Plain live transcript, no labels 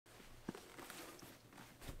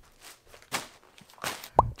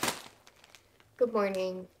Good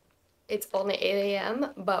morning. It's only 8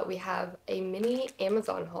 a.m., but we have a mini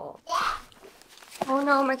Amazon haul. Oh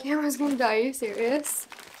no, my camera's gonna die. Are you serious?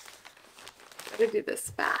 Gotta do this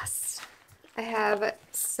fast. I have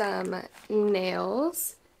some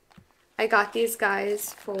nails. I got these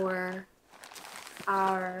guys for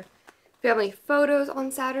our family photos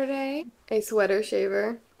on Saturday. A sweater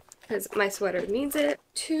shaver, because my sweater needs it.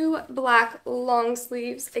 2 black long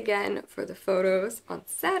sleeves, again, for the photos on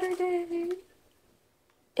Saturday.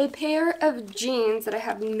 A pair of jeans that I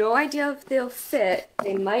have no idea if they'll fit.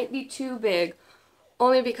 They might be too big,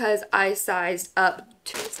 only because I sized up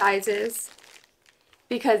 2 sizes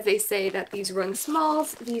because they say that these run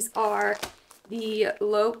smalls. These are the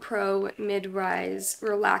Low Pro Mid-Rise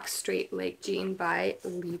Relaxed Straight Leg Jean by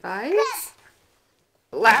Levi's.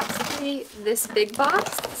 Lastly, this big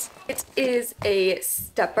box. It is a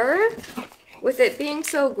stepper. With it being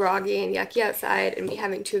so groggy and yucky outside and me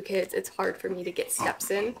having 2 kids, it's hard for me to get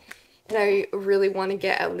steps in. And I really want to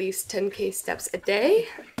get at least 10K steps a day.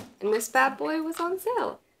 And this bad boy was on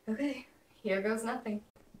sale. Okay, here goes nothing.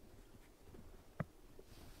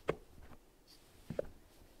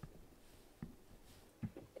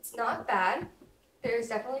 It's not bad. There's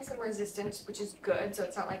definitely some resistance, which is good, so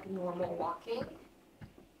it's not like normal walking.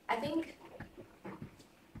 I think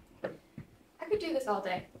I could do this all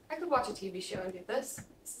day. I could watch a TV show and do this.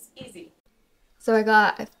 This is easy. So I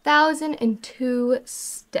got 1,002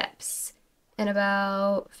 steps in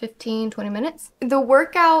about 15-20 minutes. The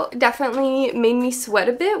workout definitely made me sweat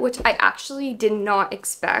a bit, which I actually did not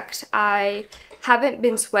expect. I haven't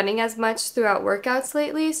been sweating as much throughout workouts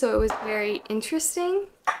lately, so it was very interesting.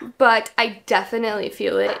 But I definitely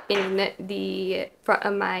feel it in the front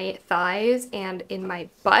of my thighs and in my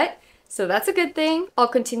butt. So that's a good thing. I'll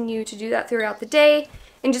continue to do that throughout the day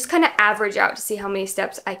and just kind of average out to see how many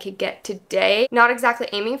steps I could get today. Not exactly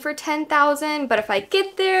aiming for 10,000, but if I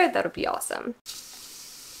get there, that'll be awesome.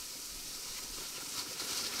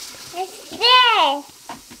 What's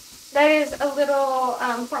this? That is a little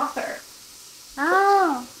frother.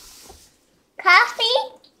 Oh.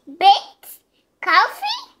 Coffee? Baked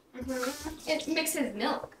coffee? It mixes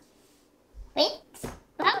milk. Baked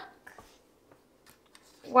milk?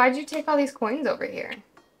 Why'd you take all these coins over here?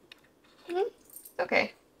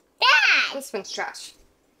 Okay. Dad! This one's trash.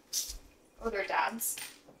 Oh, they're Dad's.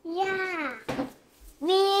 Yeah.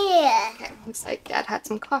 Yeah. Okay, looks like Dad had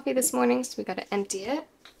some coffee this morning, so we gotta empty it.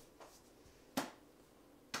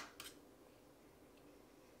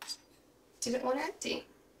 Didn't want to empty.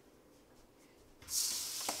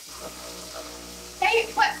 Hey,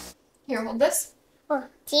 what? Here, hold this. Oh,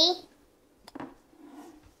 tea?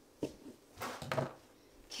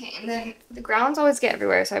 Okay, and then the grounds always get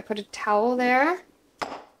everywhere, so I put a towel there.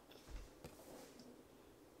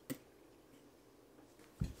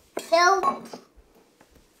 Soap.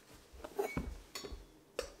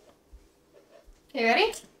 Okay,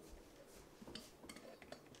 ready?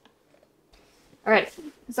 Alright,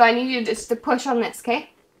 so I need you just to push on this, okay?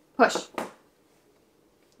 Push.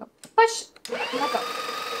 So push. Let go.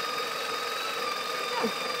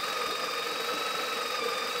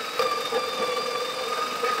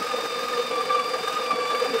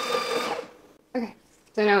 Okay,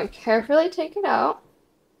 so now we carefully take it out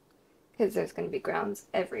because there's going to be grounds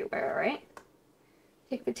everywhere, right?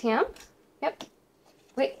 Take the tamp. Yep.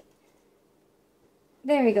 Wait.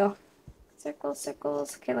 There we go. Circles,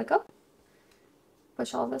 circles. Okay, let go.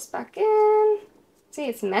 Push all this back in. See,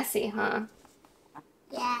 it's messy, huh?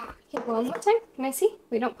 Yeah. Okay, one more time. Can I see?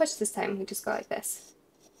 We don't push this time. We just go like this.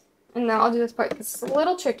 And now I'll do this part because it's a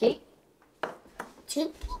little tricky.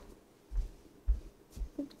 Tea?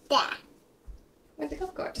 Dad. Where'd the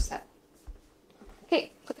cup go? I just had.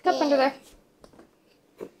 Okay, put the cup under there.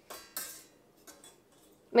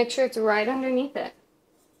 Make sure it's right underneath it.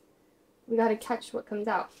 We gotta catch what comes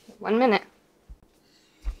out. 1 minute.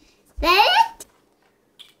 That?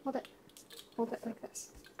 Hold it. Hold it like this.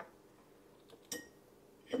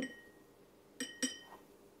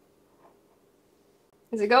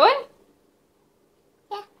 Is it going?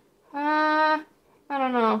 Yeah. I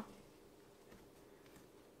don't know.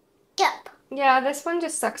 Cup. Yeah, this one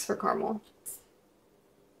just sucks for caramel.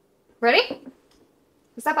 Ready?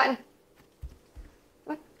 What's that button?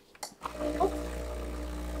 What? Oh.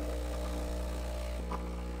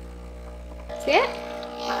 See it?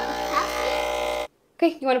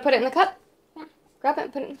 Okay, you want to put it in the cup? Yeah. Grab it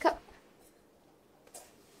and put it in the cup.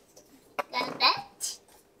 Got that?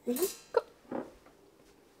 Go.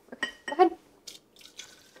 Okay, go ahead.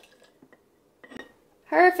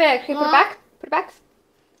 Perfect. Okay, put it back. Put it back.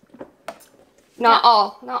 Not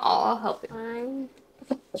all. Not all. I'll help you. 1,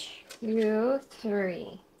 2,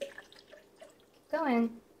 3.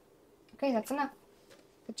 going. Okay, that's enough.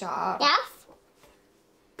 Good job. Yes.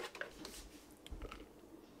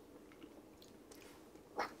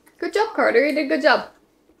 Good job, Carter. You did a good job.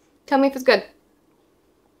 Tell me if it's good.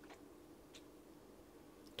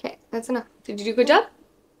 Okay, that's enough. Did you do a good job?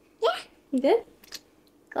 Yeah. You did?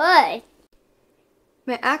 Good.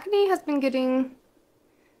 My acne has been getting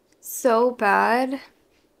so bad.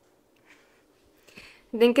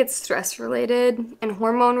 I think it's stress related and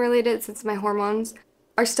hormone related since my hormones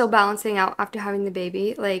are still balancing out after having the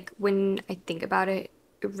baby. Like when I think about it,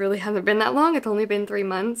 it really hasn't been that long. It's only been 3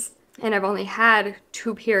 months and I've only had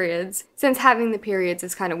 2 periods. Since having the periods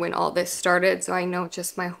is kind of when all this started, so I know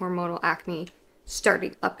just my hormonal acne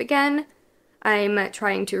starting up again. I'm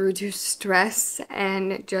trying to reduce stress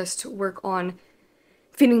and just work on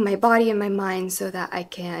feeding my body and my mind so that I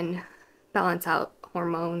can balance out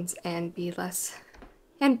hormones and be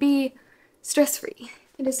stress-free.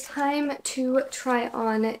 It is time to try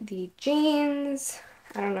on the jeans.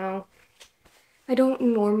 I don't know. I don't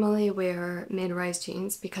normally wear mid-rise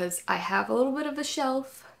jeans because I have a little bit of a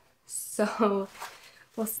shelf, so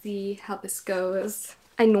we'll see how this goes.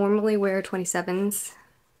 I normally wear 27s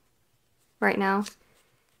right now.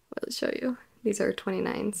 I'll show you. These are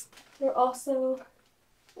 29s. They're also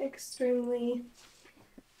extremely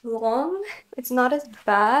long. It's not as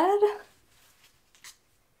bad,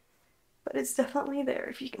 but it's definitely there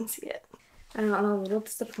if you can see it. I don't know, I'm a little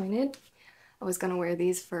disappointed. I was gonna wear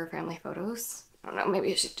these for family photos. I don't know,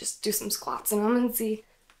 maybe I should just do some squats in them and see.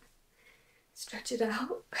 Stretch it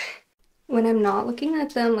out. When I'm not looking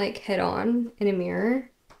at them like head on in a mirror,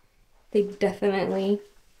 they definitely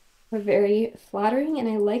are very flattering and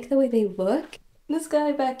I like the way they look. This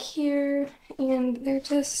guy back here, and they're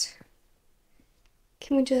just,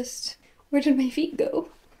 where did my feet go?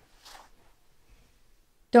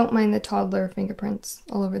 Don't mind the toddler fingerprints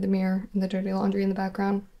all over the mirror and the dirty laundry in the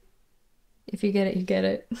background. If you get it, you get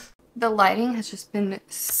it. The lighting has just been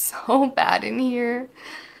so bad in here.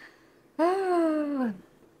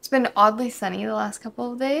 It's been oddly sunny the last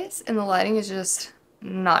couple of days and the lighting is just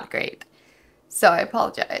not great. So I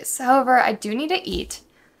apologize. However, I do need to eat.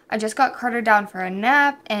 I just got Carter down for a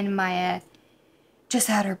nap and Maya just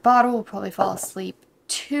had her bottle, will probably fall asleep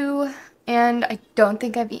too. And I don't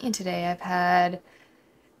think I've eaten today. I've had,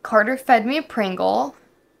 Carter fed me a Pringle.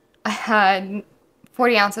 I had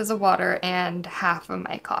 40 ounces of water and half of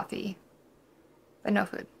my coffee, but no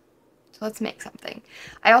food. So let's make something.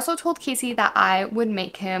 I also told Casey that I would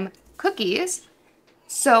make him cookies.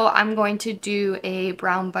 So I'm going to do a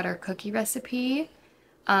brown butter cookie recipe.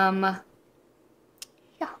 Yeah,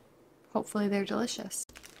 hopefully they're delicious.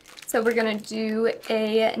 So we're gonna do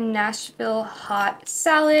a Nashville hot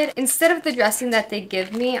salad. Instead of the dressing that they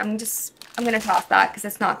give me, I'm gonna toss that because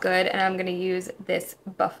it's not good, and I'm gonna use this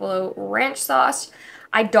buffalo ranch sauce.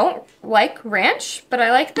 I don't like ranch, but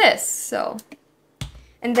I like this, so.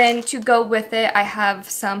 And then to go with it, I have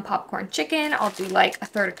some popcorn chicken. I'll do like a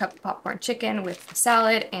 1/3 cup of popcorn chicken with the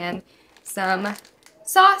salad and some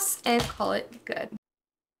sauce and call it good.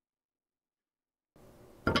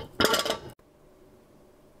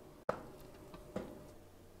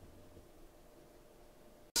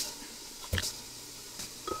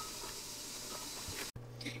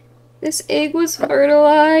 This egg was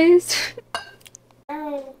fertilized.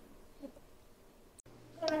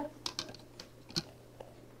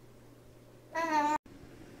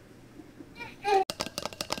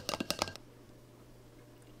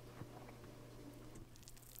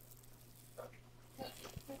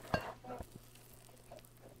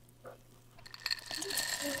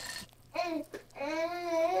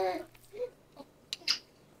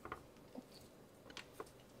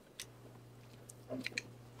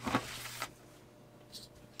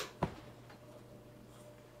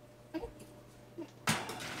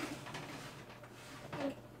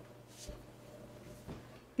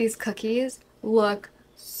 These cookies look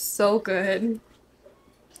so good.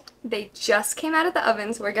 They just came out of the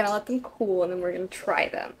oven, so we're gonna let them cool and then we're gonna try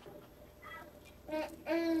them.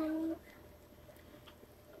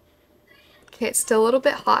 Okay, it's still a little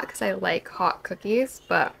bit hot because I like hot cookies,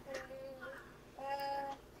 but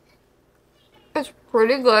it's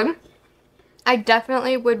pretty good. I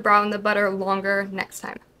definitely would brown the butter longer next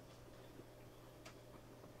time.